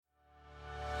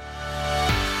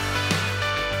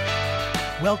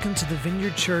Welcome to the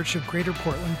Vineyard Church of Greater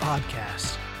Portland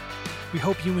podcast. We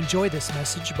hope you enjoy this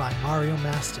message by Mario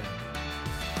Mastin.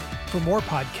 For more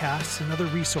podcasts and other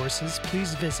resources,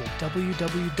 please visit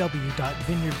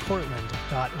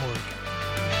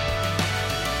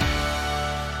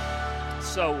www.vineyardportland.org.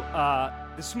 So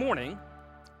this morning,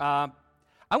 I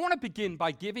want to begin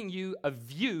by giving you a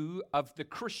view of the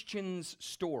Christian's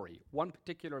story, one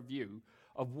particular view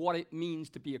of what it means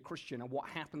to be a Christian and what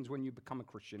happens when you become a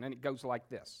Christian. And it goes like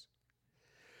this.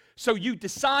 So you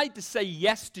decide to say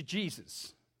yes to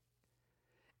Jesus.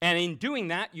 And in doing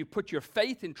that, you put your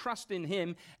faith and trust in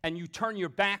Him and you turn your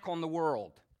back on the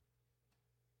world.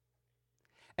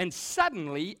 And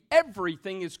suddenly,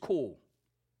 everything is cool.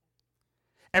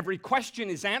 Every question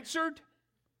is answered.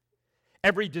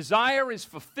 Every desire is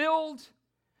fulfilled.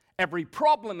 Every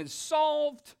problem is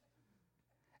solved.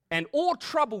 And all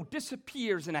trouble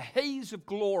disappears in a haze of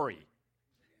glory.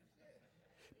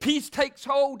 Peace takes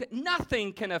hold.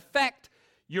 Nothing can affect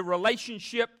your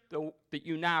relationship that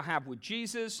you now have with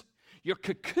Jesus. You're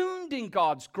cocooned in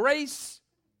God's grace.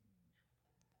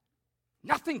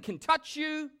 Nothing can touch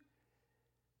you.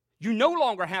 You no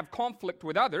longer have conflict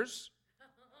with others.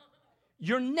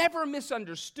 You're never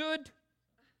misunderstood.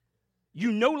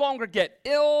 You no longer get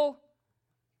ill.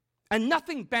 And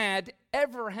nothing bad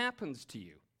ever happens to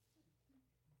you.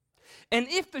 And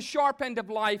if the sharp end of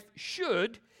life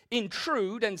should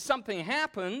intrude and something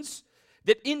happens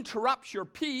that interrupts your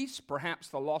peace, perhaps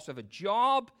the loss of a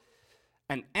job,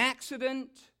 an accident,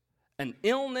 an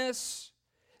illness,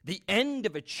 the end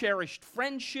of a cherished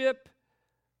friendship,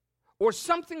 or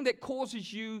something that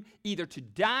causes you either to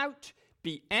doubt,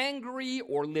 be angry,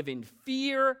 or live in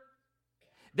fear,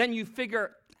 then you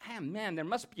figure, man, there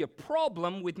must be a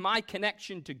problem with my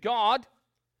connection to God,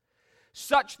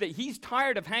 such that He's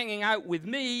tired of hanging out with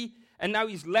me, and now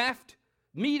He's left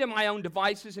me to my own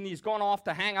devices, and He's gone off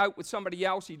to hang out with somebody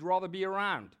else He'd rather be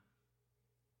around.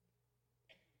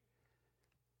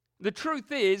 The truth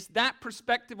is, that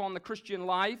perspective on the Christian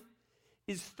life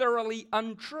is thoroughly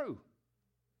untrue.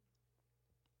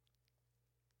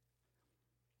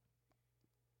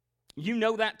 You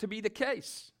know that to be the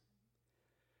case.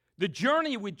 The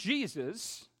journey with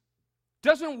Jesus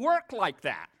doesn't work like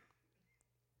that.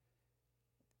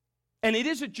 And it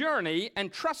is a journey,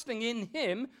 and trusting in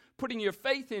Him, putting your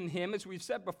faith in Him, as we've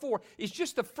said before, is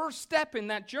just the first step in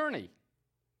that journey.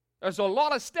 There's a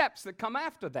lot of steps that come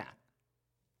after that.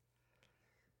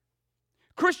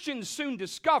 Christians soon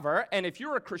discover, and if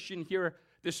you're a Christian here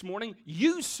this morning,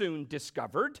 you soon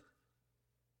discovered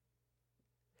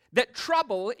that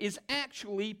trouble is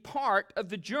actually part of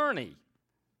the journey.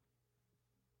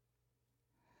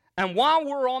 And while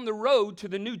we're on the road to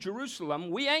the New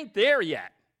Jerusalem, we ain't there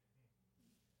yet.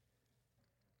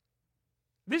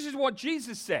 This is what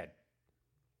Jesus said.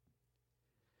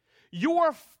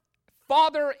 Your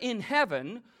Father in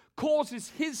heaven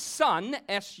causes His sun,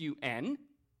 S-U-N,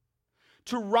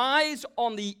 to rise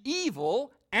on the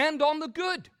evil and on the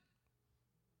good.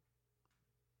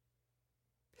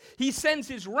 He sends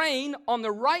His rain on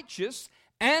the righteous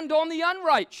and on the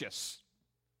unrighteous.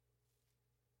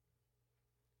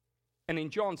 And in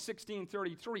John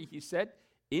 16:33, He said,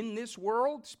 in this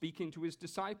world, speaking to His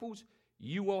disciples,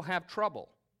 you will have trouble.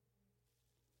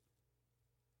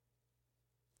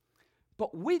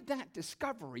 But with that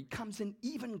discovery comes an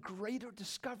even greater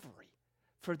discovery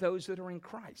for those that are in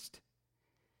Christ.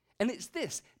 And it's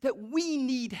this, that we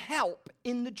need help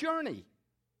in the journey.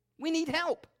 We need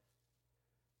help.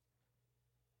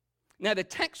 Now, the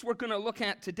text we're going to look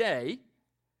at today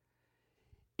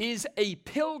is a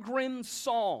pilgrim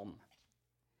psalm.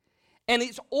 And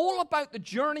it's all about the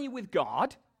journey with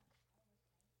God.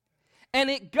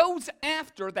 And it goes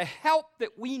after the help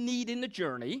that we need in the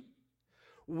journey,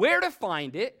 where to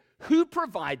find it, who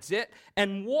provides it,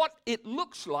 and what it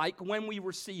looks like when we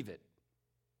receive it.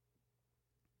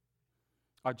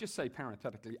 I'll just say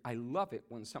parenthetically, I love it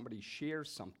when somebody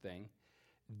shares something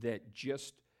that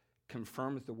just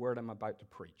confirms the word I'm about to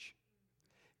preach.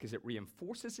 Because it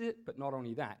reinforces it, but not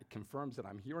only that, it confirms that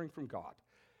I'm hearing from God.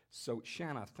 So,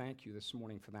 Shanna, thank you this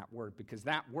morning for that word, because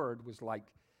that word was like,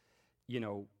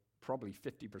 probably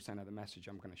 50% of the message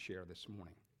I'm going to share this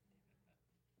morning.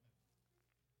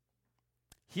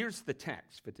 Here's the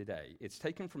text for today. It's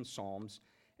taken from Psalms,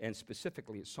 and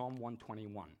specifically it's Psalm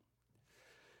 121.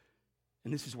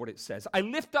 And this is what it says. I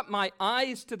lift up my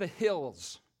eyes to the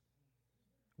hills.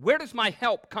 Where does my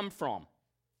help come from?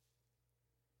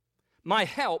 My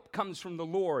help comes from the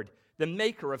Lord, the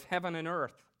maker of heaven and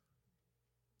earth.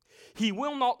 He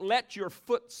will not let your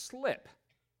foot slip.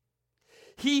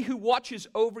 He who watches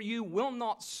over you will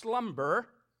not slumber.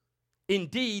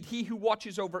 Indeed, he who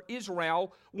watches over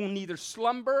Israel will neither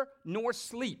slumber nor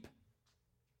sleep.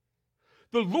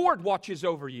 The Lord watches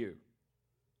over you.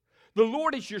 The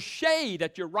Lord is your shade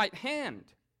at your right hand.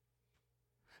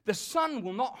 The sun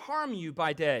will not harm you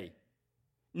by day,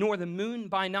 nor the moon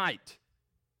by night.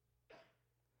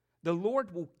 The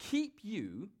Lord will keep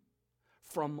you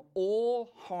from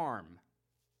all harm.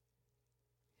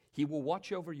 He will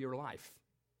watch over your life.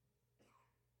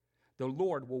 The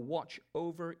Lord will watch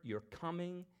over your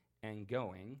coming and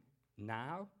going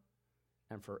now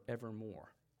and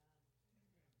forevermore.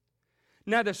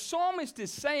 Now, the psalmist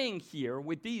is saying here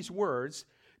with these words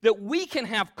that we can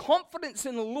have confidence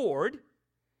in the Lord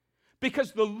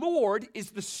because the Lord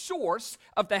is the source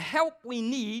of the help we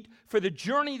need for the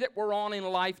journey that we're on in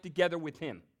life together with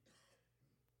Him.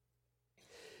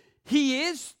 He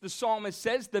is, the psalmist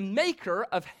says, the maker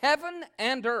of heaven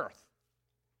and earth.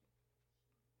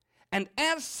 And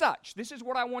as such, this is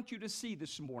what I want you to see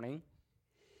this morning.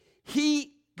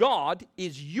 God,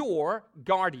 is your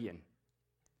guardian.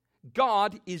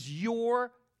 God is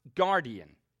your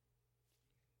guardian.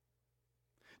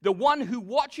 The one who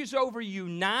watches over you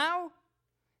now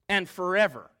and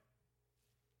forever.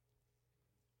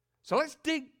 So let's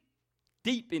dig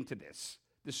deep into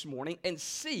this morning and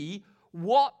see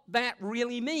what that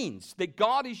really means, that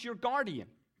God is your guardian,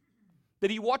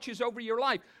 that He watches over your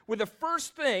life. Well, the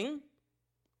first thing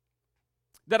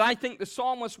that I think the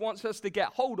psalmist wants us to get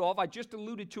hold of, I just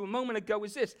alluded to a moment ago,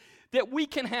 is this, that we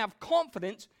can have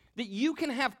confidence, that you can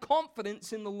have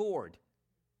confidence in the Lord.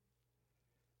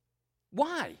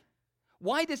 Why?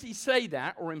 Why does he say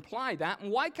that or imply that?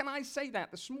 And why can I say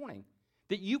that this morning?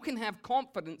 That you can have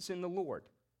confidence in the Lord.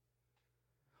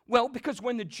 Well, because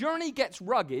when the journey gets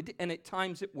rugged, and at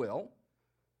times it will,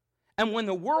 and when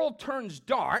the world turns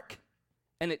dark,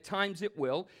 and at times it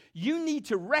will, you need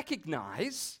to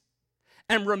recognize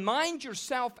and remind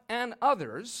yourself and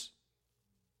others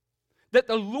that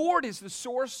the Lord is the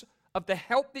source of the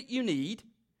help that you need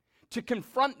to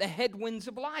confront the headwinds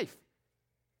of life.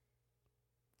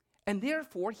 And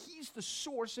therefore, He's the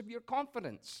source of your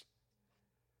confidence.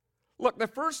 Look, the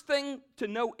first thing to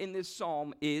note in this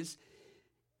psalm is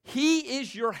He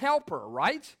is your helper,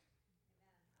 right?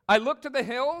 I look to the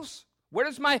hills. Where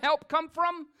does my help come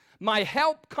from? My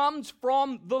help comes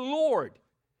from the Lord.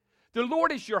 The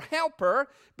Lord is your helper,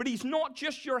 but He's not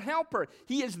just your helper.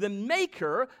 He is the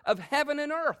maker of heaven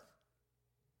and earth.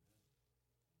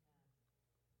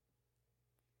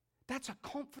 That's a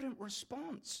confident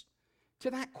response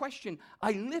to that question.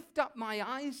 I lift up my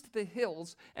eyes to the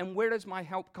hills, and where does my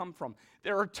help come from?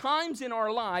 There are times in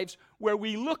our lives where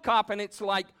we look up and it's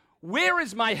like, where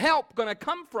is my help going to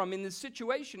come from in this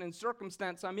situation and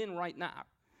circumstance I'm in right now?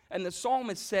 And the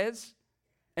psalmist says,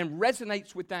 and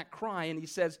resonates with that cry, and he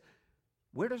says,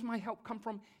 where does my help come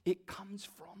from? It comes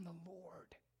from the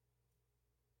Lord,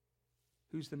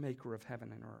 who's the maker of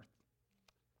heaven and earth.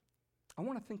 I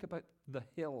want to think about the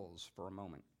hills for a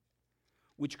moment,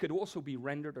 which could also be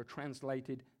rendered or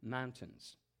translated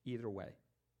mountains, either way.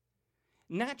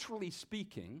 Naturally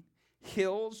speaking,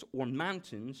 hills or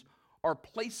mountains are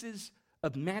places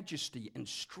of majesty and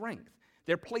strength.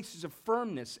 They're places of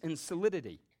firmness and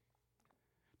solidity.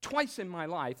 Twice in my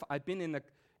life, I've been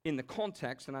in the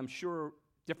context, and I'm sure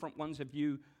different ones of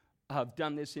you have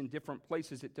done this in different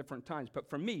places at different times, but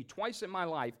for me, twice in my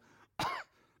life,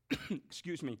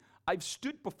 excuse me, I've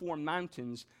stood before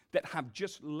mountains that have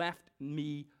just left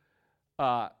me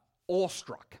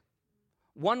awestruck.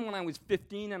 One when I was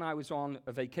 15 and I was on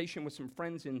a vacation with some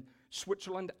friends in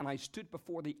Switzerland, and I stood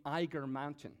before the Eiger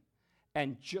Mountain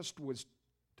and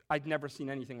I'd never seen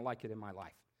anything like it in my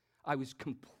life. I was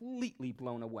completely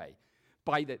blown away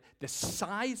by the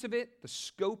size of it, the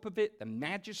scope of it, the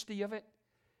majesty of it.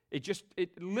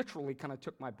 It literally kind of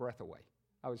took my breath away.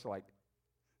 I was like,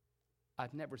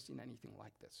 I've never seen anything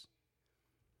like this.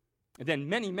 And then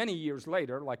many, many years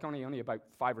later, like only about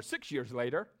 5 or 6 years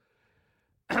later,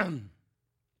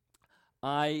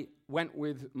 I went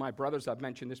with my brothers, I've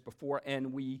mentioned this before,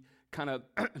 and we kind of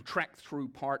trekked through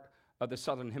part of the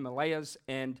southern Himalayas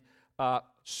and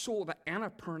saw the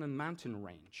Annapurna mountain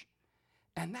range.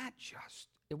 And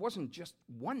it wasn't just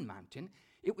one mountain,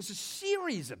 it was a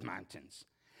series of mountains.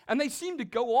 And they seemed to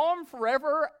go on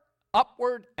forever,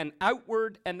 upward and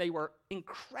outward, and they were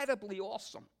incredibly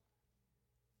awesome.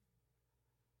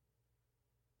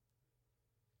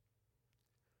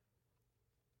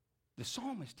 The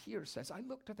psalmist here says, I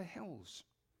look to the hills.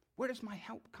 Where does my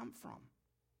help come from?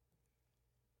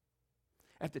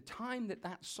 At the time that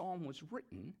psalm was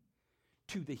written,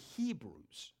 to the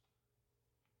Hebrews,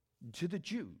 to the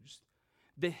Jews,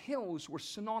 the hills were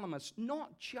synonymous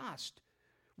not just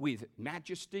with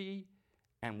majesty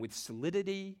and with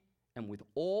solidity and with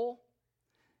awe.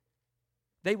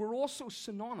 They were also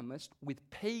synonymous with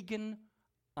pagan,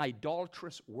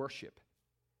 idolatrous worship.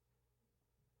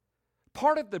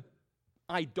 Part of the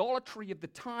idolatry of the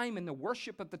time and the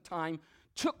worship of the time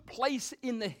took place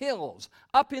in the hills,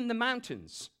 up in the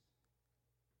mountains.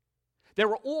 There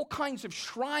were all kinds of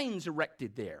shrines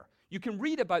erected there. You can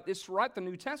read about this throughout the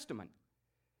New Testament.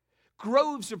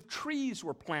 Groves of trees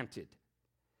were planted,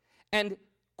 and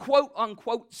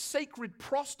quote-unquote sacred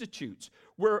prostitutes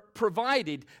were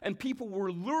provided, and people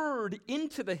were lured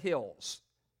into the hills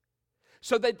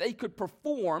so that they could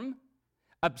perform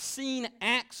obscene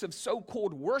acts of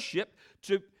so-called worship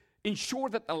to ensure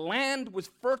that the land was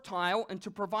fertile and to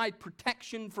provide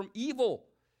protection from evil.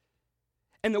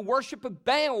 And the worship of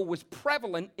Baal was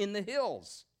prevalent in the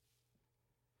hills.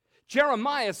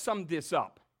 Jeremiah summed this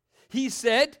up. He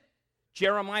said,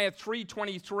 Jeremiah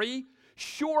 3:23,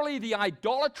 surely the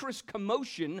idolatrous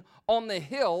commotion on the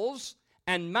hills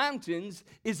and mountains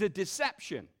is a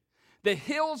deception. The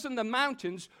hills and the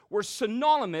mountains were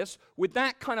synonymous with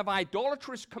that kind of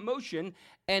idolatrous commotion,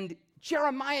 and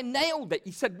Jeremiah nailed it.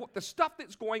 He said, what the stuff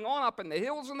that's going on up in the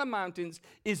hills and the mountains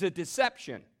is a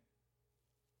deception.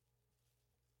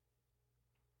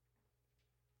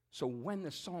 So when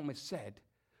the psalmist said,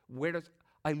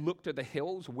 I look to the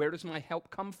hills, where does my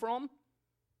help come from?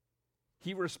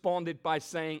 He responded by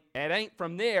saying, it ain't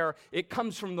from there, it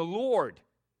comes from the Lord.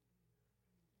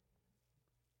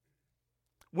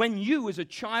 When you, as a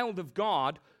child of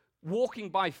God, walking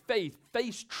by faith,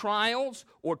 face trials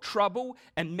or trouble,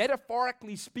 and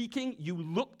metaphorically speaking, you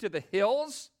look to the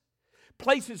hills,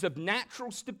 places of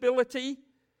natural stability,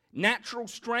 natural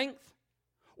strength,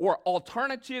 or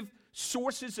alternative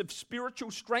sources of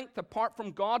spiritual strength apart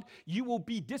from God, you will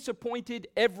be disappointed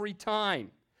every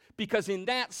time. Because in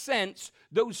that sense,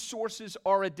 those sources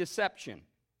are a deception.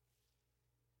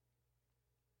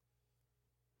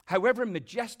 However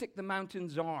majestic the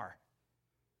mountains are,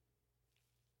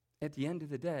 at the end of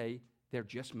the day, they're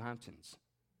just mountains.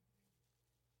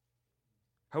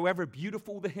 However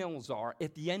beautiful the hills are,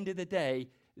 at the end of the day,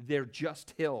 they're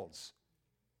just hills.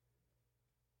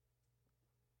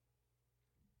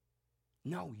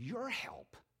 No, your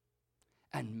help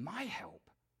and my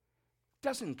help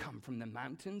doesn't come from the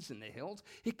mountains and the hills.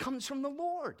 It comes from the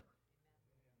Lord.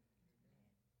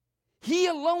 He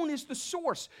alone is the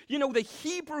source. You know, the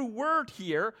Hebrew word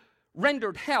here,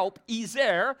 rendered help,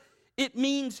 ezer, it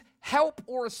means help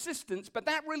or assistance, but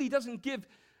that really doesn't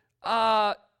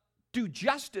do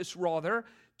justice, rather,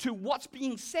 to what's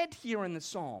being said here in the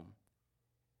psalm,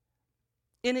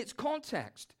 in its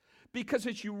context. Because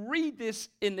as you read this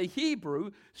in the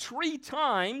Hebrew, 3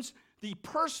 times the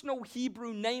personal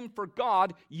Hebrew name for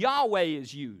God, Yahweh,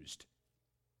 is used.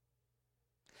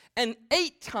 And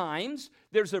 8 times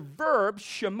there's a verb,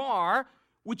 shamar,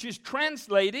 which is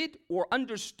translated or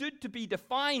understood to be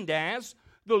defined as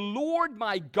the Lord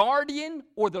my guardian,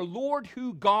 or the Lord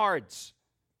who guards.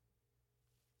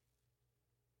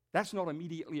 That's not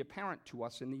immediately apparent to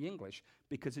us in the English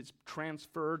because it's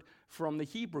transferred from the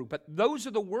Hebrew. But those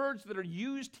are the words that are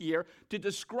used here to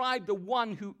describe the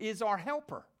one who is our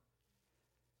helper.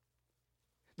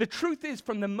 The truth is,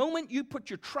 from the moment you put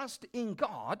your trust in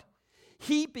God,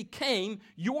 He became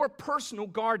your personal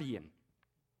guardian.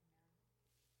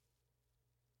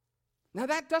 Now,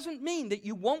 that doesn't mean that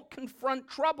you won't confront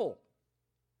trouble.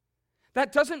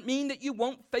 That doesn't mean that you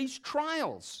won't face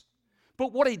trials.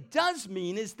 But what it does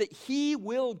mean is that He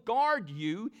will guard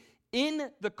you in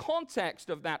the context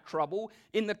of that trouble,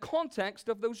 in the context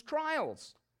of those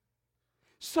trials,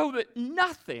 so that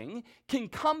nothing can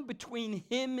come between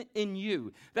Him and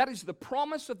you. That is the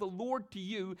promise of the Lord to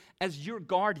you as your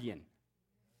guardian.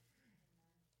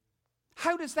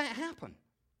 How does that happen?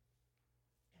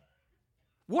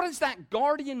 What does that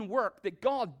guardian work that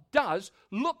God does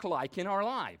look like in our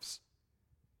lives?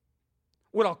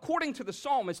 Well, according to the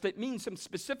psalmist, it means some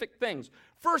specific things.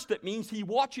 First, it means He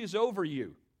watches over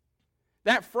you.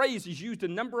 That phrase is used a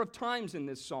number of times in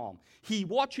this psalm. He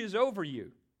watches over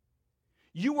you.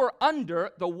 You are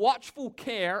under the watchful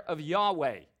care of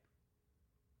Yahweh.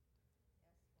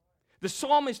 The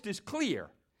psalmist is clear.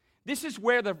 This is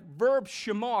where the verb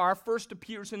shamar first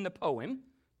appears in the poem,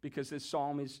 because this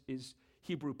psalm is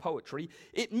Hebrew poetry.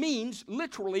 It means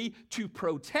literally to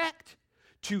protect,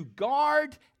 to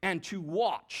guard, and to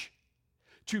watch.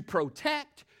 To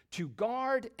protect, to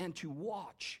guard, and to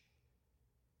watch.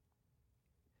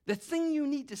 The thing you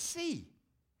need to see,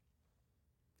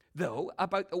 though,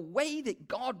 about the way that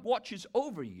God watches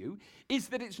over you is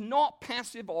that it's not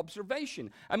passive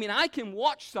observation. I mean, I can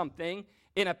watch something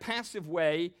in a passive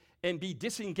way and be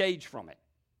disengaged from it.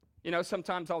 You know,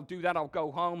 sometimes I'll do that. I'll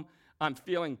go home. I'm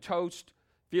feeling toast,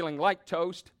 feeling like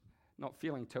toast. Not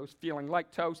feeling toast, feeling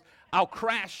like toast. I'll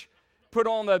crash, put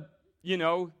on the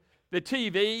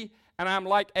TV, and I'm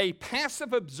like a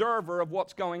passive observer of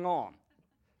what's going on,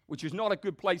 which is not a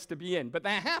good place to be in. But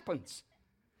that happens.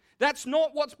 That's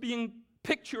not what's being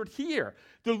pictured here.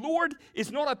 The Lord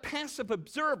is not a passive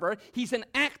observer. He's an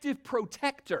active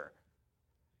protector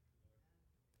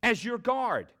as your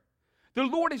guard. The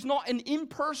Lord is not an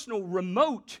impersonal,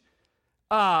 remote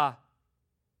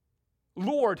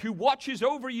Lord who watches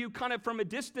over you kind of from a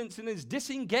distance and is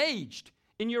disengaged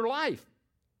in your life.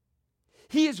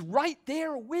 He is right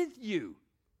there with you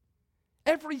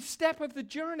every step of the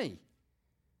journey.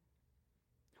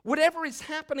 Whatever is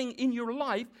happening in your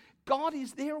life, God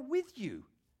is there with you.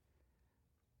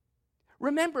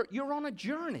 Remember, you're on a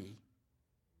journey,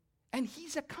 and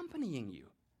He's accompanying you.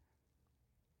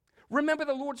 Remember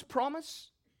the Lord's promise?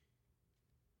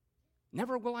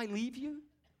 Never will I leave you.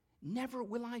 Never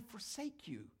will I forsake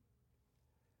you.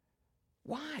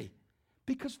 Why?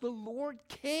 Because the Lord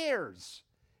cares.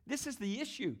 This is the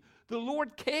issue. The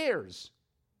Lord cares.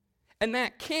 And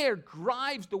that care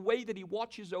drives the way that He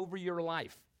watches over your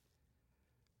life.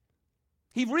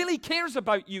 He really cares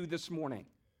about you this morning.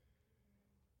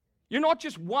 You're not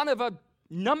just one of a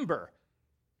number.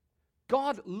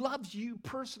 God loves you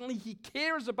personally. He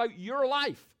cares about your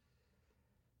life,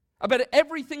 about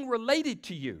everything related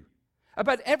to you,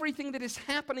 about everything that is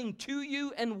happening to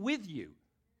you and with you.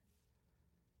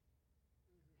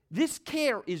 This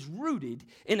care is rooted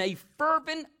in a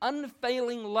fervent,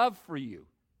 unfailing love for you.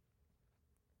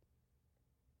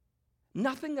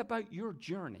 Nothing about your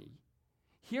journey,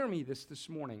 hear me this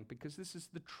morning, because this is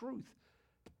the truth.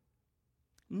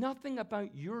 Nothing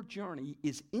about your journey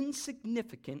is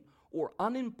insignificant or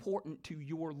unimportant to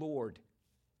your Lord,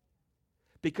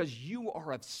 because you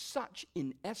are of such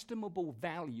inestimable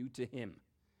value to Him.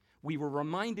 We were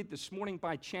reminded this morning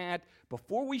by Chad,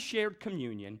 before we shared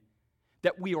communion,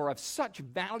 that we are of such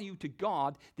value to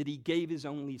God that He gave His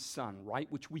only Son,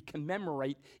 right? Which we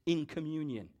commemorate in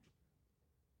communion.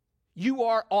 You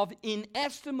are of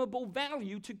inestimable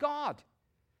value to God.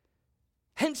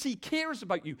 Hence, He cares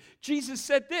about you. Jesus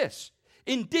said this,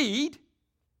 indeed,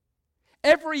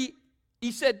 indeed,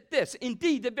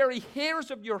 the very hairs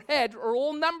of your head are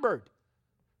all numbered.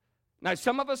 Now,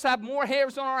 some of us have more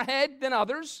hairs on our head than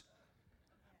others,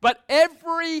 but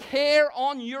every hair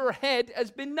on your head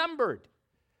has been numbered.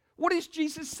 What is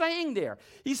Jesus saying there?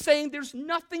 He's saying there's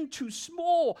nothing too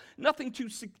small, nothing too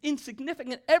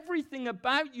insignificant. Everything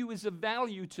about you is of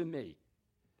value to me.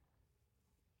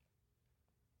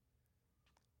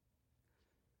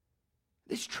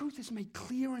 This truth is made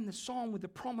clear in the psalm with the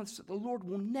promise that the Lord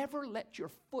will never let your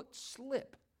foot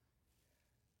slip.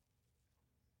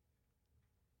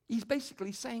 He's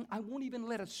basically saying, I won't even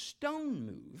let a stone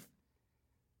move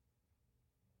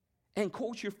and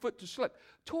cause your foot to slip.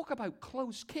 Talk about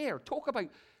close care. Talk about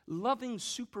loving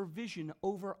supervision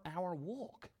over our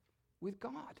walk with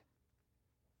God.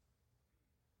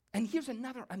 And here's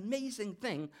another amazing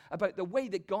thing about the way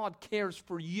that God cares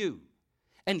for you.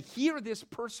 And hear this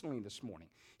personally this morning.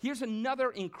 Here's another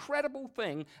incredible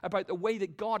thing about the way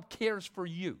that God cares for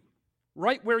you,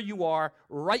 right where you are,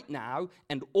 right now,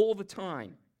 and all the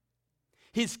time.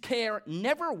 His care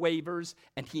never wavers,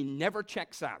 and He never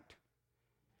checks out.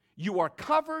 You are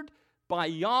covered by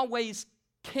Yahweh's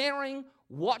caring,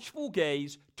 watchful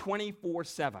gaze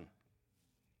 24/7.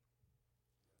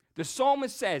 The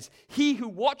psalmist says, He who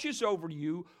watches over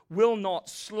you will not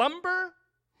slumber.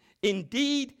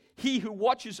 Indeed, He who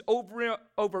watches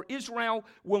over Israel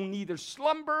will neither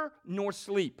slumber nor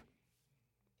sleep.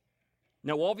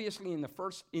 Now, obviously, in the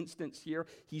first instance here,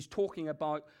 he's talking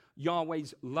about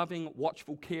Yahweh's loving,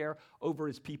 watchful care over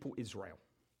His people Israel.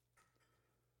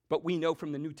 But we know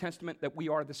from the New Testament that we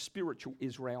are the spiritual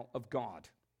Israel of God,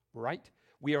 right?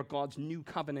 We are God's new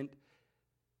covenant,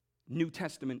 New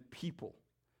Testament people.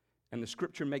 And the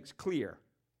Scripture makes clear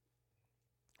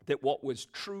that what was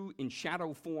true in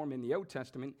shadow form in the Old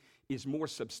Testament is more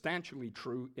substantially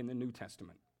true in the New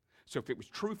Testament. So if it was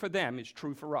true for them, it's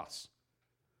true for us.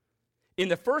 In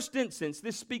the first instance,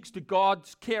 this speaks to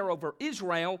God's care over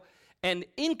Israel, and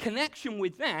in connection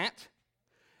with that,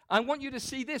 I want you to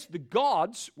see this. The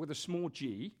gods, with a small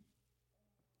g,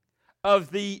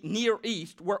 of the Near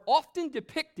East were often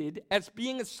depicted as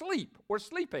being asleep or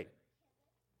sleeping.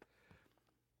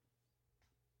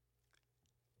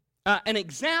 An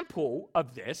example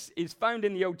of this is found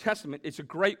in the Old Testament. It's a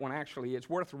great one, actually. It's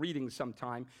worth reading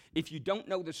sometime. If you don't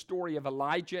know the story of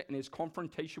Elijah and his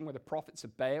confrontation with the prophets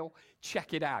of Baal,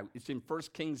 check it out. It's in 1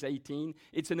 Kings 18.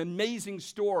 It's an amazing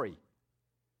story.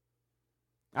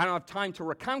 I don't have time to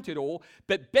recount it all,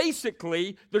 but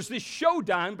basically, there's this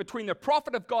showdown between the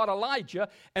prophet of God, Elijah,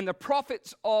 and the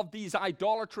prophets of these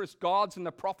idolatrous gods and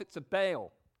the prophets of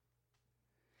Baal.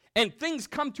 And things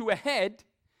come to a head,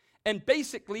 and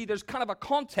basically, there's kind of a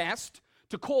contest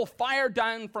to call fire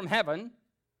down from heaven.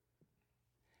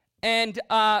 And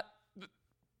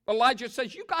Elijah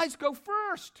says, you guys go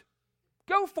first.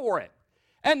 Go for it.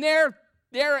 And they're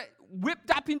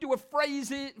whipped up into a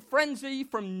frenzy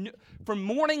from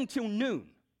morning till noon,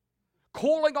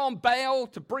 calling on Baal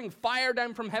to bring fire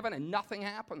down from heaven, and nothing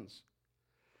happens.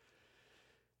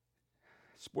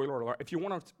 Spoiler alert. If you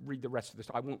want to read the rest of this,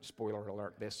 I won't spoiler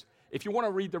alert this. If you want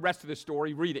to read the rest of the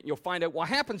story, read it, and you'll find out what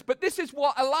happens. But this is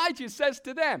what Elijah says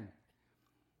to them.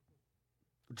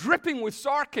 Dripping with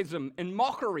sarcasm and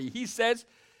mockery, he says,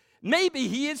 maybe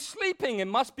he is sleeping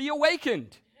and must be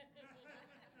awakened.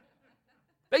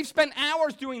 They've spent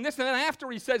hours doing this, and then after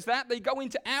he says that, they go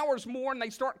into hours more, and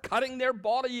they start cutting their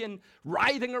body and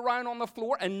writhing around on the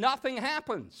floor, and nothing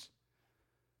happens.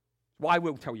 Well, I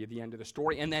will tell you the end of the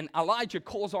story. And then Elijah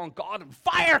calls on God, and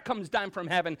fire comes down from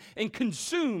heaven and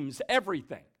consumes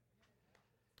everything.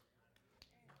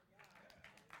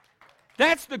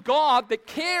 That's the God that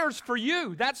cares for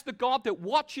you. That's the God that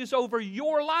watches over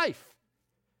your life.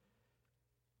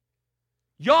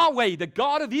 Yahweh, the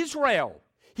God of Israel.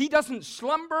 He doesn't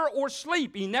slumber or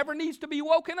sleep. He never needs to be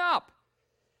woken up.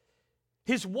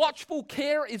 His watchful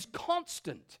care is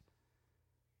constant.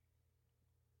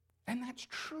 And that's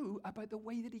true about the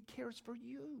way that he cares for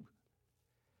you.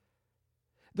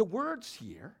 The words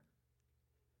here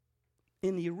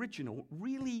in the original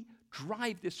really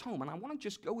drive this home. And I want to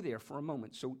just go there for a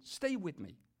moment, so stay with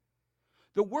me.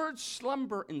 The words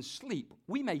slumber and sleep,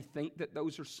 we may think that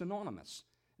those are synonymous.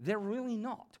 They're really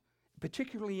not,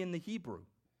 particularly in the Hebrew.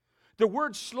 The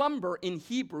word slumber in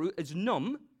Hebrew is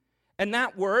num, and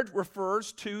that word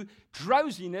refers to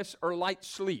drowsiness or light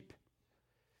sleep.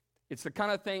 It's the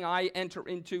kind of thing I enter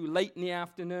into late in the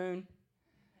afternoon.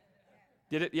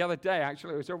 Did it the other day,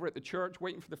 actually. I was over at the church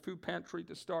waiting for the food pantry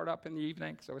to start up in the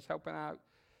evening because I was helping out,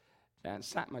 and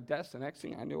sat at my desk. The next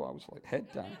thing I knew, I was like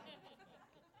head down.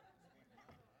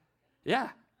 Yeah,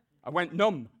 I went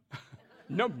numb.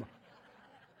 Numb.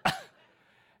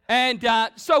 And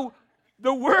so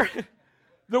the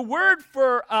word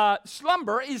for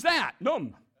slumber is that,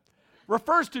 num.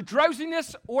 Refers to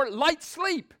drowsiness or light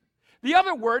sleep. The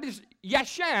other word is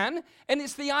yashan, and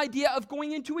it's the idea of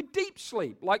going into a deep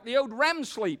sleep, like the old REM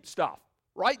sleep stuff,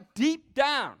 right? Deep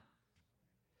down.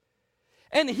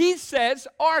 And he says,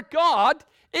 our God,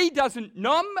 he doesn't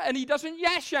numb and he doesn't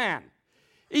yashan.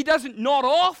 He doesn't nod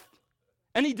off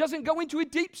and he doesn't go into a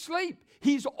deep sleep.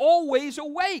 He's always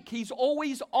awake. He's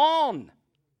always on.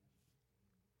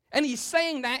 And he's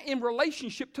saying that in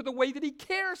relationship to the way that he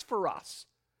cares for us.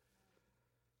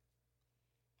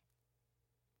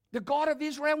 The God of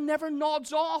Israel never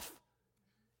nods off.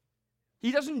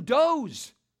 He doesn't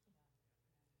doze.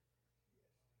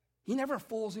 He never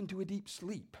falls into a deep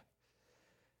sleep.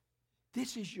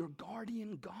 This is your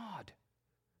guardian God,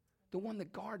 the one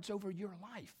that guards over your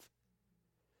life.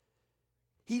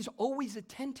 He's always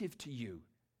attentive to you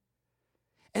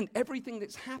and everything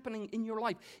that's happening in your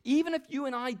life. Even if you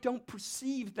and I don't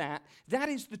perceive that, that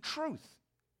is the truth.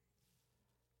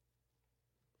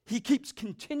 He keeps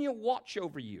continual watch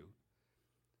over you.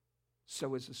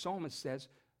 So as the psalmist says,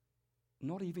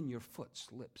 not even your foot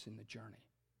slips in the journey.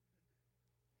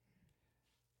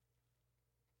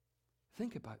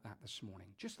 Think about that this morning.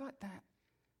 Just let that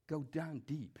go down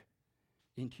deep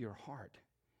into your heart,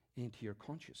 into your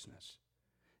consciousness.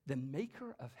 The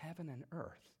maker of heaven and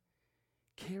earth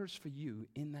cares for you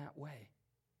in that way.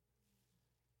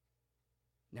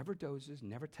 Never dozes,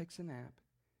 never takes a nap,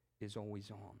 is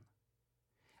always on.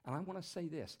 And I want to say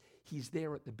this. He's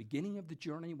there at the beginning of the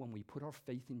journey when we put our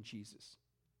faith in Jesus.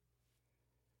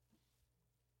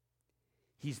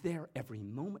 He's there every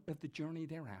moment of the journey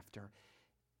thereafter.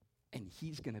 And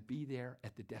he's going to be there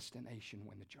at the destination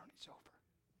when the journey's over.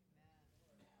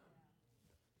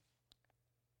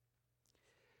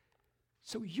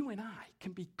 So you and I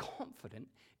can be confident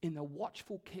in the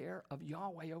watchful care of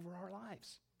Yahweh over our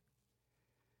lives.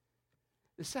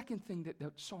 The second thing that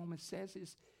the psalmist says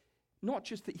is not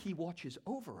just that he watches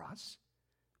over us,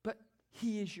 but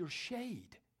he is your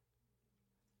shade.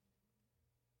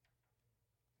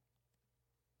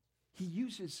 He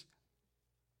uses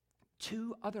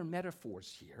two other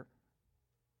metaphors here,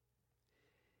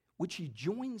 which he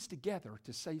joins together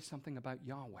to say something about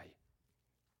Yahweh.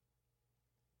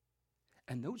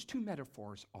 And those two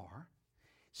metaphors are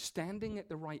standing at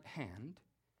the right hand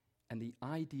and the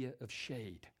idea of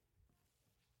shade.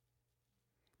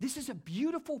 This is a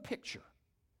beautiful picture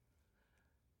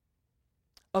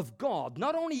of God,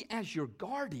 not only as your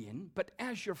guardian, but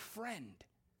as your friend.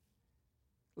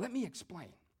 Let me explain.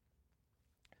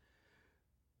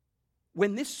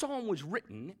 When this psalm was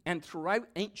written, and throughout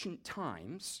ancient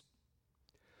times,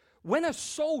 when a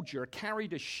soldier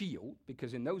carried a shield,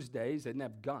 because in those days they didn't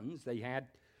have guns, they had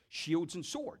shields and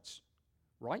swords,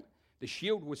 right? The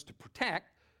shield was to protect,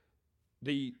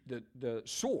 the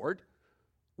sword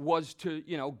was to,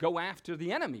 go after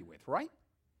the enemy with, right?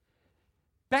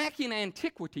 Back in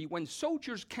antiquity, when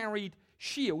soldiers carried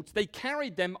shields, they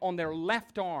carried them on their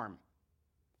left arm,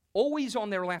 always on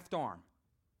their left arm.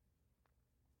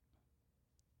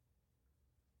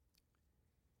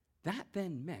 That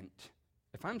then meant,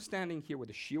 if I'm standing here with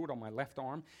a shield on my left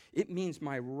arm, it means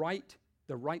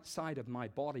the right side of my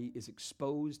body is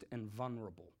exposed and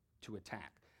vulnerable to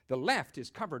attack. The left is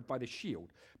covered by the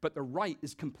shield, but the right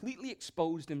is completely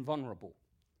exposed and vulnerable.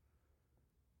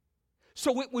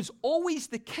 So it was always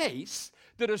the case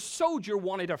that a soldier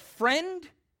wanted a friend,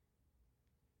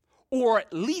 or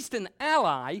at least an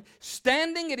ally,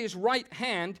 standing at his right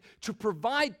hand to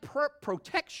provide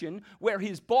protection where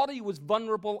his body was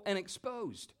vulnerable and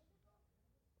exposed.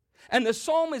 And the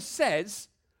psalmist says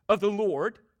of the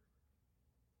Lord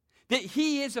that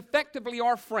he is effectively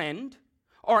our friend,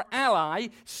 our ally,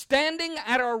 standing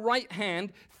at our right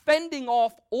hand, fending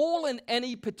off all and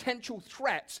any potential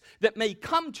threats that may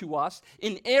come to us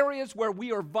in areas where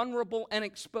we are vulnerable and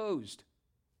exposed.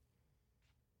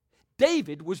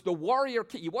 David was the warrior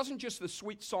king. He wasn't just the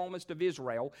sweet psalmist of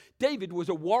Israel. David was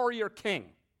a warrior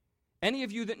king. Any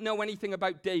of you that know anything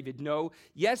about David know,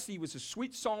 yes, he was a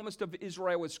sweet psalmist of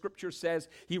Israel, as Scripture says.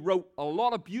 He wrote a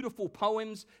lot of beautiful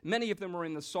poems. Many of them are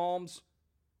in the Psalms.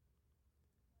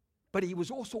 But he was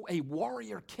also a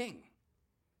warrior king.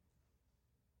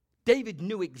 David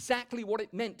knew exactly what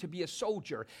it meant to be a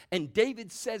soldier. And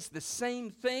David says the same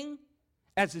thing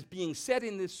as is being said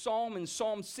in this psalm. In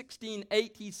Psalm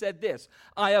 16:8, he said this,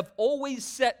 I have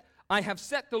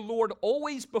set the Lord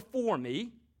always before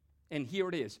me, and here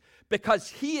it is, because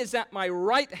he is at my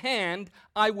right hand,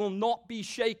 I will not be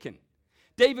shaken.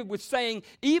 David was saying,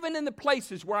 even in the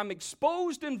places where I'm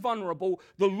exposed and vulnerable,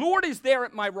 the Lord is there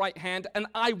at my right hand, and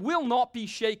I will not be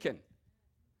shaken.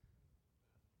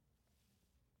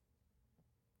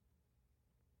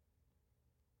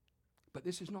 But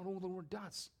this is not all the Lord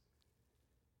does.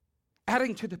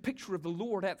 Adding to the picture of the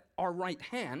Lord at our right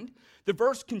hand, the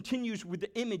verse continues with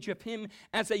the image of him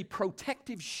as a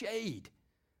protective shade.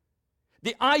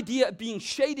 The idea of being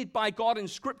shaded by God in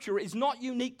Scripture is not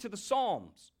unique to the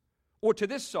Psalms or to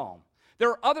this psalm. There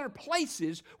are other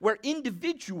places where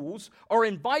individuals are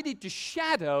invited to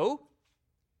shadow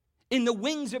in the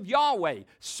wings of Yahweh.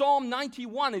 Psalm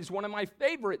 91 is one of my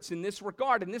favorites in this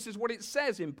regard, and this is what it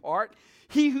says in part.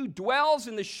 He who dwells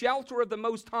in the shelter of the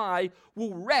Most High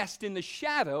will rest in the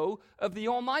shadow of the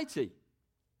Almighty.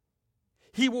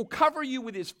 He will cover you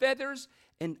with his feathers,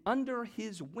 and under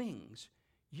his wings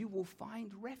you will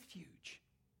find refuge.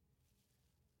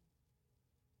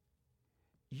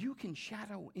 You can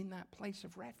shadow in that place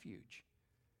of refuge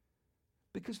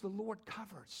because the Lord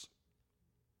covers.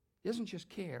 He doesn't just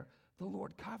care, the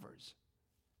Lord covers.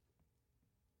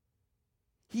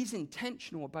 He's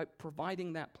intentional about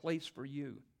providing that place for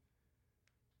you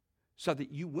so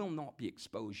that you will not be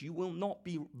exposed. You will not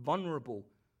be vulnerable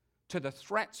to the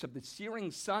threats of the searing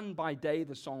sun by day,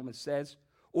 the psalmist says,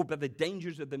 or by the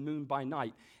dangers of the moon by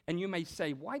night. And you may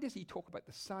say, why does he talk about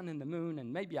the sun and the moon?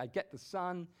 And maybe I get the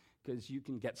sun because you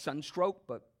can get sunstroke,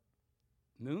 but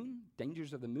moon,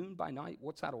 dangers of the moon by night,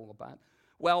 what's that all about?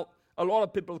 Well, a lot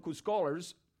of biblical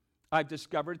scholars, I've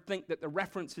discovered, think that the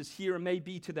references here may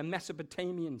be to the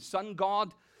Mesopotamian sun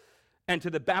god and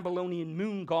to the Babylonian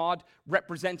moon god,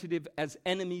 representative as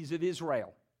enemies of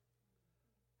Israel.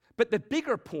 But the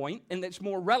bigger point, and that's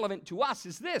more relevant to us,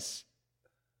 is this: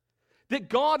 that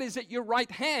God is at your right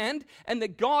hand, and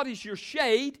that God is your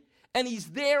shade, and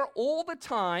he's there all the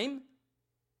time,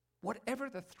 whatever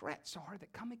the threats are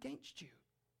that come against you.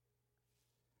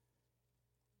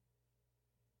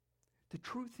 The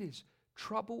truth is,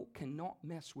 trouble cannot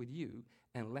mess with you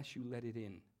unless you let it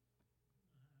in.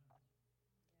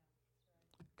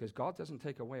 Because God doesn't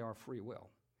take away our free will.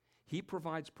 He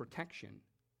provides protection,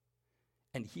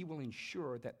 and he will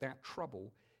ensure that that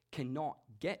trouble cannot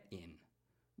get in.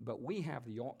 But we have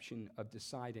the option of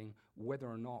deciding whether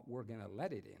or not we're going to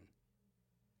let it in.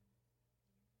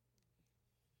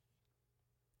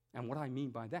 And what I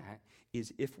mean by that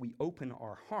is if we open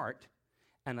our heart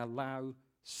and allow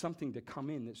something to come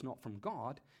in that's not from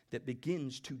God, that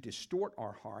begins to distort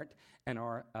our heart and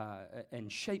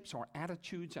and shapes our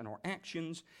attitudes and our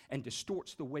actions and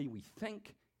distorts the way we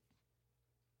think,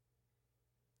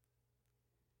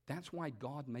 That's why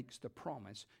God makes the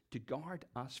promise to guard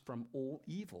us from all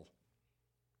evil.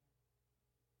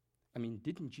 I mean,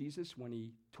 didn't Jesus, when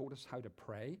he taught us how to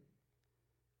pray,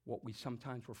 what we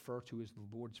sometimes refer to as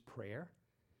the Lord's Prayer,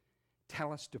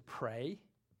 tell us to pray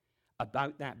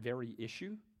about that very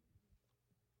issue?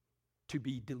 To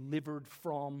be delivered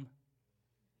from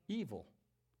evil.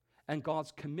 And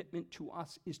God's commitment to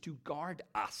us is to guard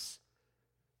us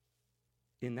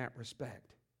in that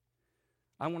respect.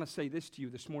 I want to say this to you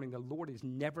this morning. The Lord is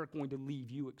never going to leave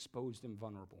you exposed and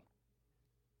vulnerable.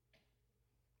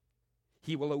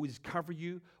 He will always cover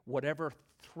you whatever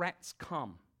threats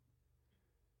come.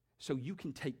 So you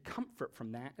can take comfort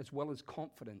from that as well as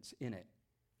confidence in it.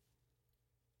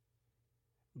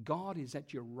 God is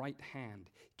at your right hand.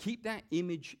 Keep that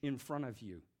image in front of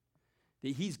you. That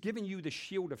He's given you the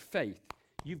shield of faith.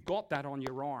 You've got that on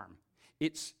your arm.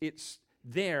 It's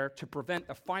there to prevent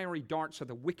the fiery darts of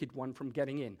the wicked one from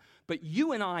getting in. But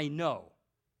you and I know,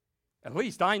 at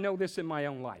least I know this in my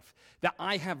own life, that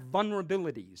I have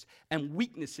vulnerabilities and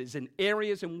weaknesses in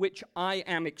areas in which I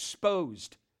am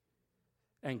exposed.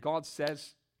 And God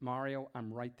says, Mario,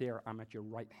 I'm right there. I'm at your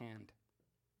right hand.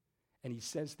 And He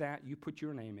says that, you put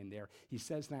your name in there. He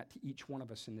says that to each one of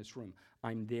us in this room.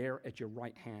 I'm there at your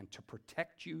right hand to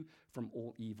protect you from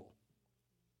all evil.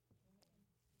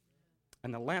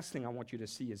 And the last thing I want you to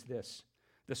see is this.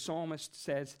 The psalmist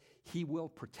says, He will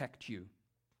protect you.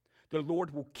 The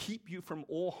Lord will keep you from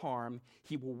all harm.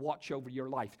 He will watch over your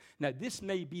life. Now, this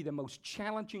may be the most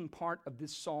challenging part of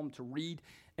this psalm to read,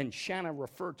 and Shanna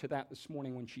referred to that this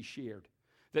morning when she shared.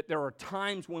 That there are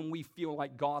times when we feel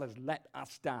like God has let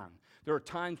us down. There are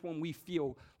times when we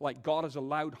feel like God has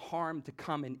allowed harm to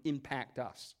come and impact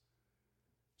us.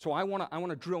 So I want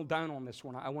to drill down on this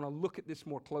one. I want to look at this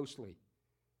more closely,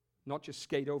 not just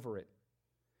skate over it.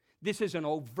 This is an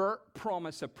overt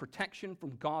promise of protection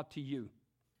from God to you.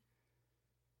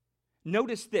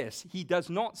 Notice this. He does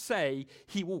not say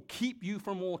He will keep you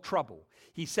from all trouble.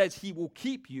 He says He will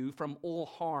keep you from all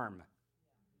harm.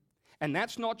 And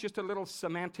that's not just a little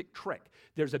semantic trick.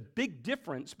 There's a big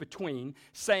difference between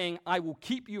saying, I will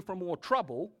keep you from all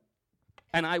trouble,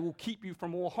 and I will keep you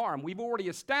from all harm. We've already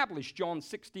established John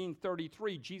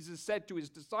 16:33. Jesus said to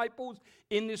His disciples,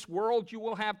 in this world you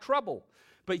will have trouble.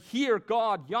 But here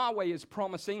God, Yahweh, is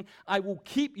promising, I will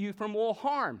keep you from all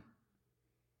harm.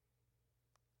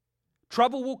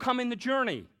 Trouble will come in the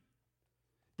journey.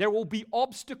 There will be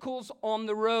obstacles on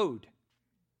the road.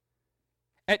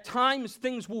 At times,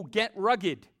 things will get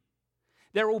rugged.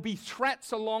 There will be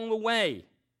threats along the way.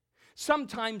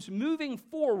 Sometimes moving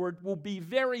forward will be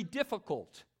very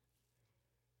difficult.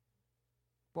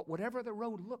 But whatever the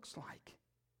road looks like,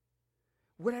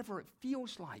 whatever it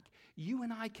feels like, you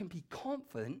and I can be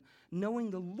confident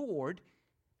knowing the Lord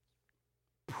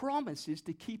promises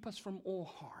to keep us from all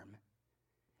harm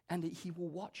and that He will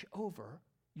watch over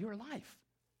your life.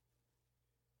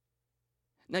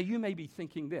 Now, you may be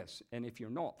thinking this, and if you're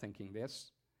not thinking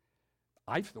this,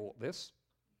 I've thought this.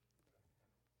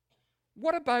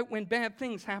 What about when bad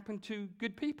things happen to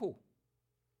good people?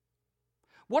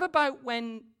 What about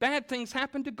when bad things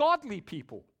happen to godly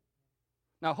people?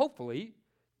 Now, hopefully,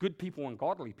 good people and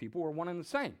godly people are one and the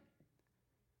same.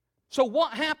 So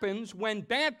what happens when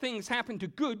bad things happen to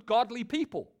good, godly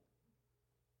people?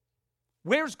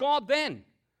 Where's God then?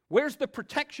 Where's the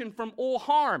protection from all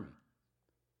harm?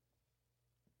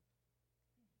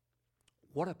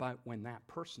 What about when that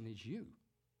person is you?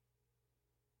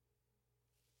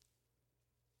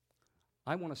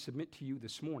 I want to submit to you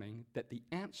this morning that the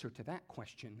answer to that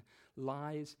question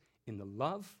lies in the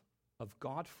love of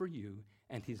God for you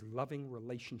and His loving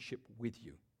relationship with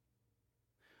you.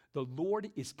 The Lord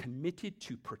is committed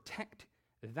to protect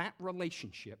that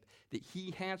relationship that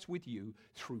He has with you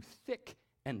through thick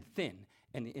and thin.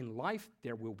 And in life,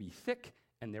 there will be thick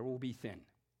and there will be thin.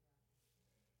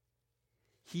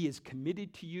 He is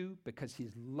committed to you because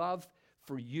His love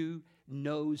for you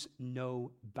knows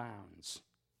no bounds,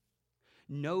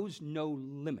 knows no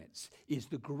limits, is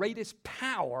the greatest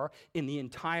power in the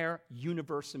entire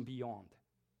universe and beyond.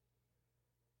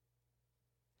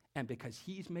 And because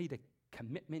He's made a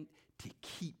commitment to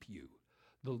keep you,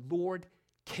 the Lord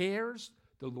cares,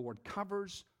 the Lord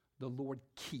covers, the Lord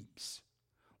keeps.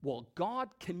 What God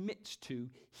commits to,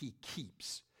 He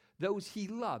keeps. Those He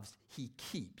loves, He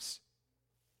keeps.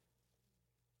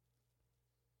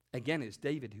 Again, it's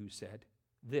David who said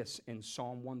this in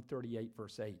Psalm 138,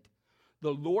 verse 8.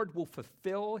 The Lord will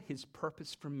fulfill His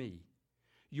purpose for me.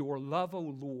 Your love, O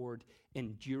Lord,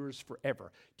 endures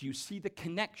forever. Do you see the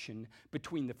connection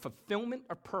between the fulfillment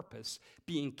of purpose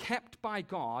being kept by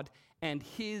God and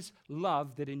His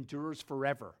love that endures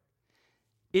forever?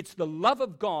 It's the love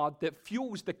of God that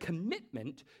fuels the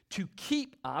commitment to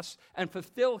keep us and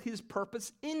fulfill his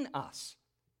purpose in us.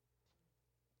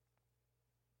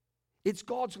 It's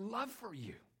God's love for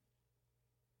you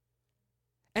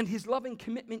and his loving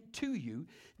commitment to you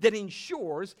that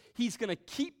ensures he's going to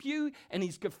keep you and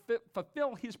he's going to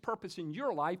fulfill his purpose in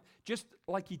your life just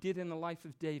like he did in the life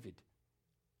of David.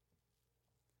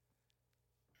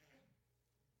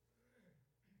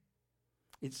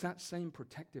 It's that same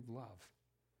protective love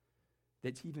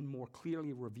that's even more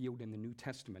clearly revealed in the New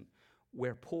Testament,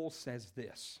 where Paul says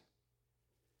this: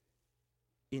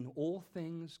 in all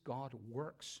things God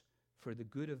works for the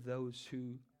good of those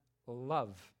who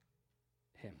love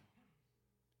him.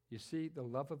 You see, the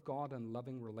love of God and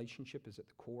loving relationship is at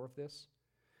the core of this.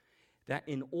 That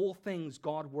in all things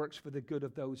God works for the good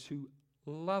of those who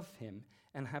love him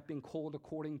and have been called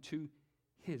according to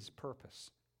his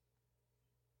purpose.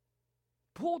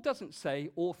 Paul doesn't say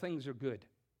all things are good.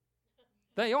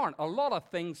 They aren't. A lot of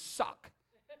things suck.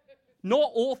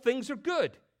 Not all things are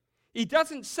good. He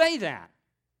doesn't say that.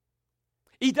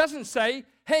 He doesn't say,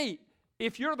 hey,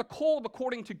 if you're the called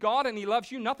according to God and he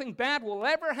loves you, nothing bad will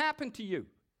ever happen to you.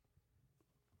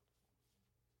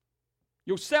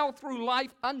 You'll sail through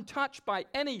life untouched by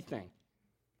anything.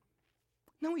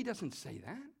 No, he doesn't say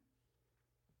that.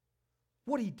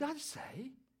 What he does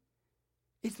say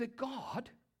is that God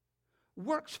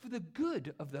works for the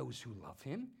good of those who love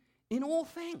him in all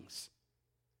things.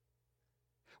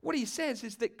 What he says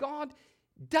is that God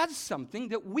does something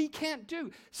that we can't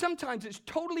do. Sometimes it's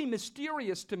totally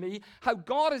mysterious to me how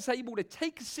God is able to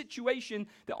take a situation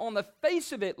that on the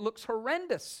face of it looks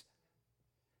horrendous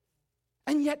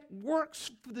and yet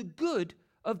works for the good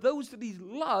of those that he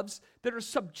loves that are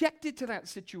subjected to that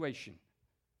situation.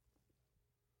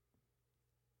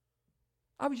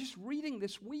 I was just reading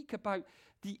this week about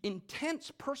the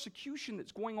intense persecution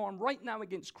that's going on right now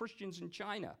against Christians in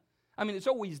China. I mean, it's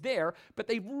always there, but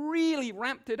they've really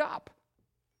ramped it up.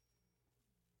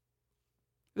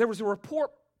 There was a report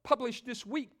published this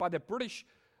week by the British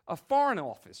Foreign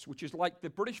Office, which is like the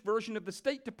British version of the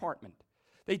State Department.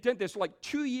 They did this like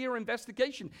 2-year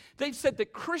investigation. They've said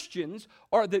that Christians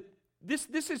are this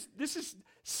is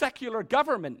secular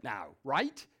government now,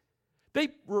 right? They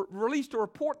released a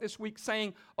report this week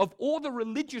saying of all the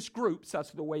religious groups,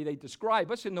 that's the way they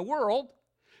describe us in the world,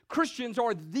 Christians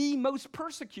are the most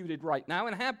persecuted right now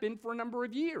and have been for a number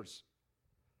of years.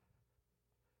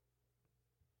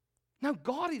 Now,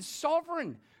 God is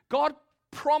sovereign. God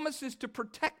promises to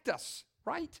protect us,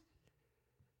 right?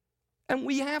 And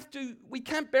we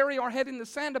can't bury our head in the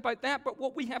sand about that, but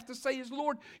what we have to say is,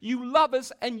 Lord, you love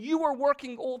us and you are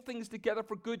working all things together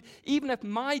for good, even if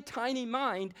my tiny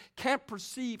mind can't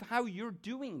perceive how you're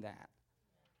doing that.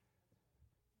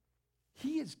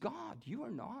 He is God. You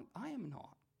are not. I am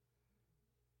not.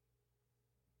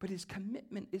 But his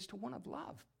commitment is to one of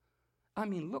love. I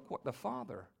mean, look what the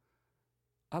Father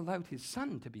allowed his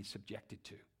Son to be subjected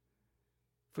to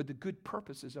for the good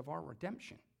purposes of our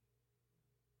redemption.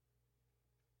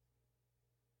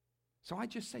 So I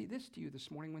just say this to you this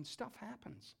morning: when stuff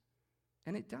happens,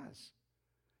 and it does,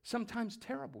 sometimes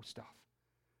terrible stuff,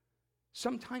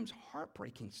 sometimes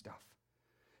heartbreaking stuff,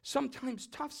 sometimes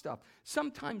tough stuff,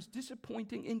 sometimes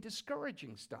disappointing and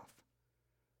discouraging stuff,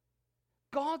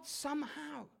 God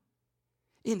somehow,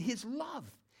 in his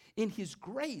love, in his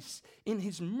grace, in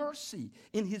his mercy,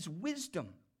 in his wisdom,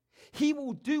 he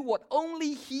will do what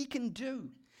only he can do,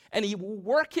 and he will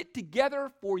work it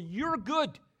together for your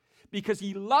good, because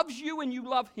he loves you and you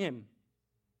love him,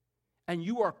 and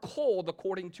you are called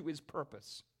according to his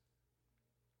purpose.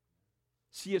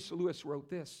 C.S. Lewis wrote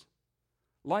this: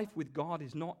 life with God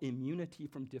is not immunity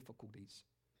from difficulties,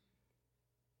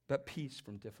 but peace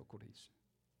from difficulties.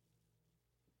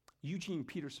 Eugene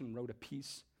Peterson wrote a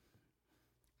piece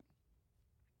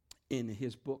in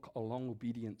his book, A Long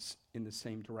Obedience in the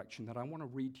Same Direction, that I want to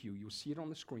read to you. You'll see it on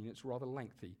the screen. It's rather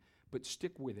lengthy, but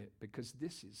stick with it because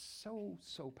this is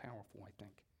so powerful, I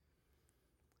think.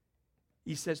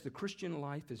 He says, the Christian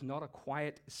life is not a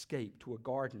quiet escape to a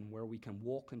garden where we can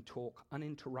walk and talk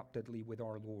uninterruptedly with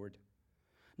our Lord.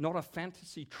 Not a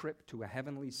fantasy trip to a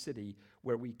heavenly city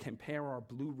where we compare our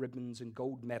blue ribbons and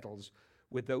gold medals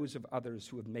with those of others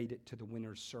who have made it to the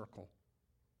winner's circle.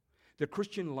 The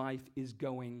Christian life is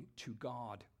going to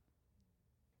God.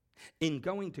 In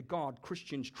going to God,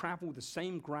 Christians travel the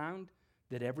same ground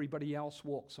that everybody else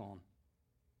walks on,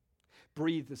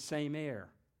 breathe the same air,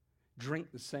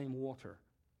 drink the same water,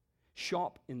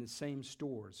 shop in the same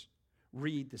stores,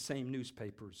 read the same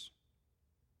newspapers.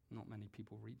 Not many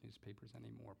people read newspapers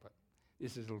anymore, but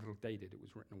this is a little dated. It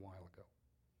was written a while ago.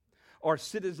 Are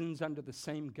citizens under the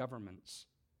same governments,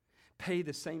 Pay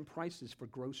the same prices for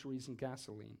groceries and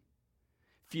gasoline.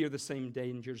 Fear the same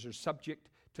dangers, are subject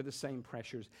to the same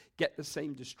pressures, get the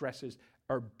same distresses,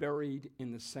 are buried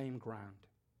in the same ground.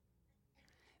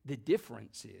 The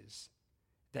difference is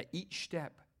that each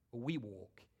step we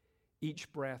walk,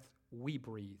 each breath we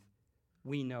breathe,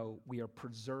 we know we are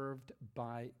preserved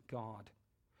by God.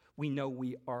 We know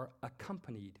we are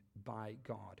accompanied by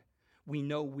God. We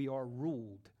know we are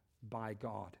ruled by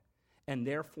God. And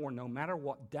therefore, no matter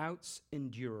what doubts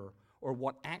endure or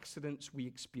what accidents we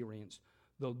experience,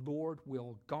 the Lord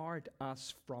will guard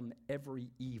us from every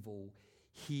evil.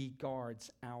 He guards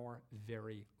our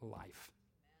very life.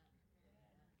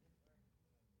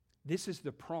 This is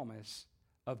the promise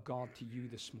of God to you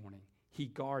this morning. He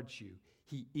guards you.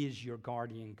 He is your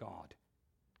guardian God.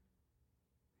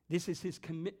 This is his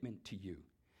commitment to you.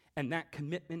 And that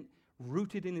commitment,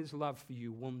 rooted in his love for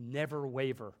you, will never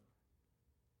waver.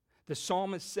 The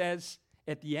psalmist says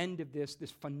at the end of this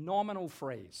phenomenal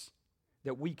phrase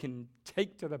that we can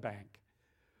take to the bank.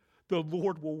 The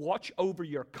Lord will watch over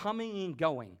your coming and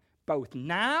going, both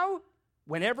now,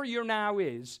 whenever your now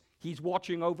is, he's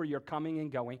watching over your coming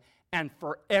and going, and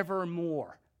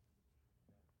forevermore.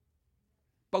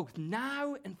 Both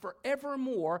now and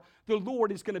forevermore, the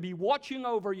Lord is going to be watching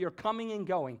over your coming and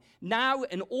going, now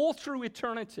and all through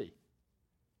eternity.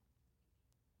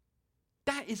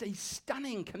 That is a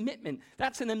stunning commitment.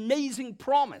 That's an amazing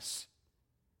promise.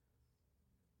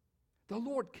 The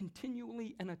Lord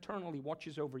continually and eternally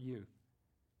watches over you.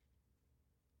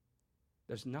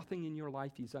 There's nothing in your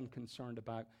life he's unconcerned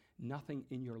about, nothing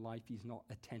in your life he's not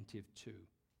attentive to.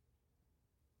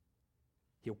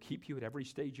 He'll keep you at every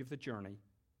stage of the journey,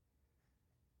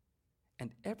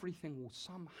 and everything will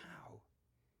somehow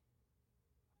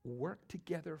work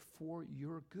together for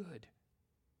your good.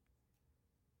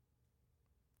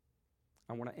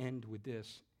 I want to end with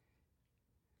this.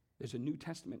 There's a New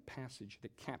Testament passage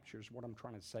that captures what I'm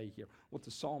trying to say here, what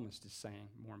the psalmist is saying,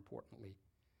 more importantly.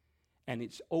 And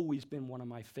it's always been one of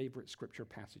my favorite scripture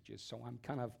passages, so I'm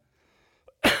kind of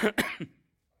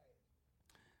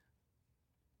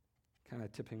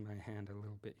tipping my hand a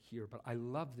little bit here, but I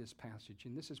love this passage,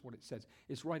 and this is what it says.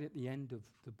 It's right at the end of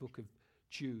the book of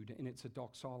Jude, and it's a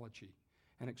doxology,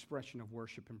 an expression of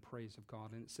worship and praise of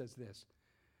God, and it says this: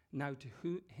 "Now to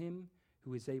him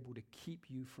who is able to keep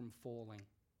you from falling."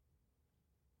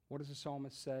 What does the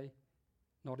psalmist say?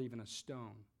 Not even a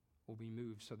stone will be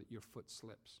moved so that your foot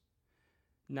slips.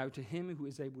 Now to him who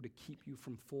is able to keep you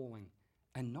from falling,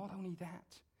 and not only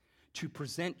that, to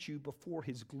present you before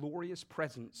his glorious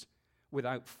presence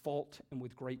without fault and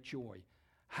with great joy.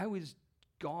 How is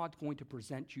God going to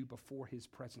present you before his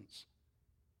presence?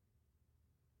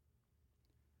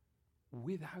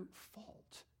 Without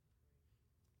fault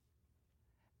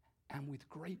and with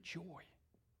great joy.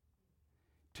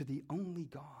 To the only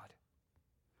God,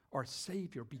 our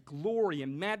Savior, be glory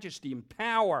and majesty and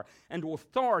power and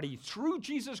authority through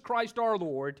Jesus Christ our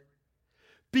Lord,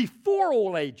 before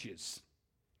all ages,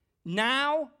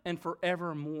 now and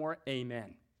forevermore.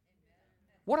 Amen.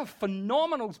 What a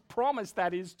phenomenal promise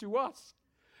that is to us.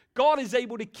 God is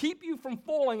able to keep you from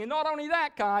falling, and not only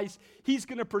that, guys, he's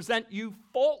going to present you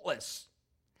faultless,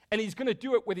 and he's going to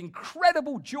do it with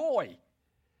incredible joy.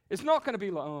 It's not going to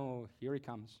be like, oh, here he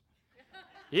comes.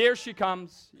 Here she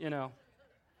comes, Have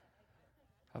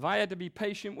I had to be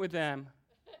patient with them?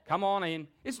 Come on in.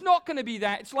 It's not going to be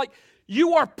that. It's like,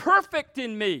 you are perfect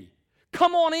in me.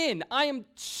 Come on in. I am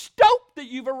stoked that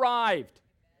you've arrived.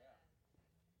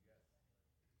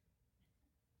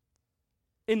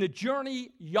 In the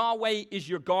journey, Yahweh is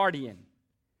your guardian,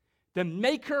 the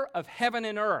maker of heaven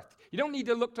and earth. You don't need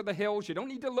to look to the hills. You don't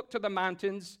need to look to the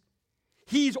mountains.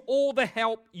 He's all the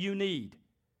help you need.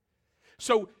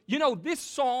 So, this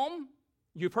psalm,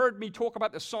 you've heard me talk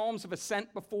about the Psalms of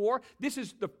Ascent before. This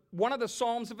is one of the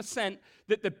Psalms of Ascent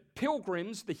that the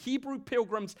pilgrims, the Hebrew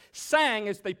pilgrims, sang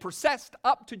as they processed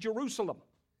up to Jerusalem.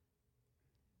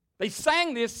 They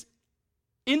sang this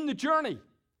in the journey.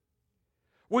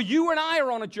 Well, you and I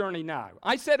are on a journey now.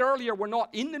 I said earlier we're not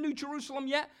in the New Jerusalem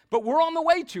yet, but we're on the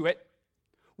way to it.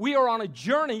 We are on a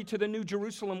journey to the New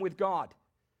Jerusalem with God.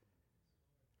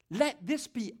 Let this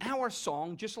be our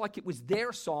song, just like it was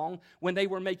their song when they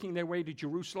were making their way to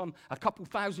Jerusalem a couple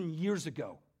thousand years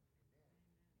ago.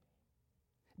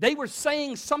 They were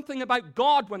saying something about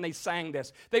God when they sang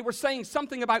this. They were saying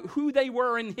something about who they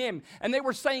were in him. And they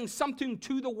were saying something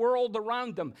to the world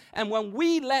around them. And when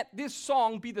we let this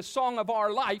song be the song of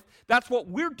our life, that's what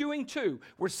we're doing too.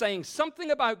 We're saying something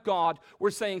about God.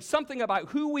 We're saying something about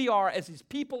who we are as his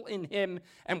people in him.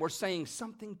 And we're saying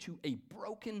something to a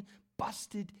broken,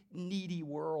 busted, needy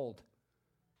world.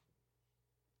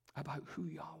 about who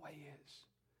Yahweh is,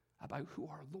 about who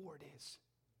our Lord is.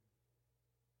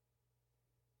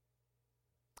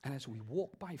 And as we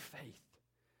walk by faith,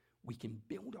 we can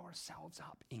build ourselves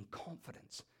up in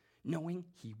confidence, knowing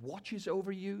He watches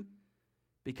over you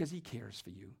because He cares for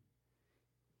you.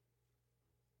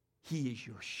 He is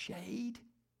your shade,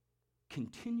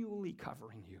 continually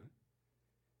covering you,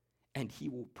 and He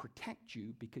will protect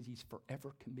you because He's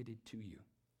forever committed to you.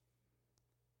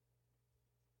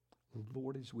 The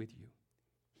Lord is with you.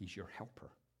 He's your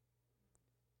helper.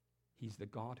 He's the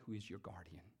God who is your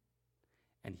guardian,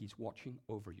 and He's watching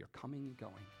over your coming and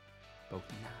going, both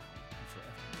now and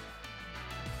forever.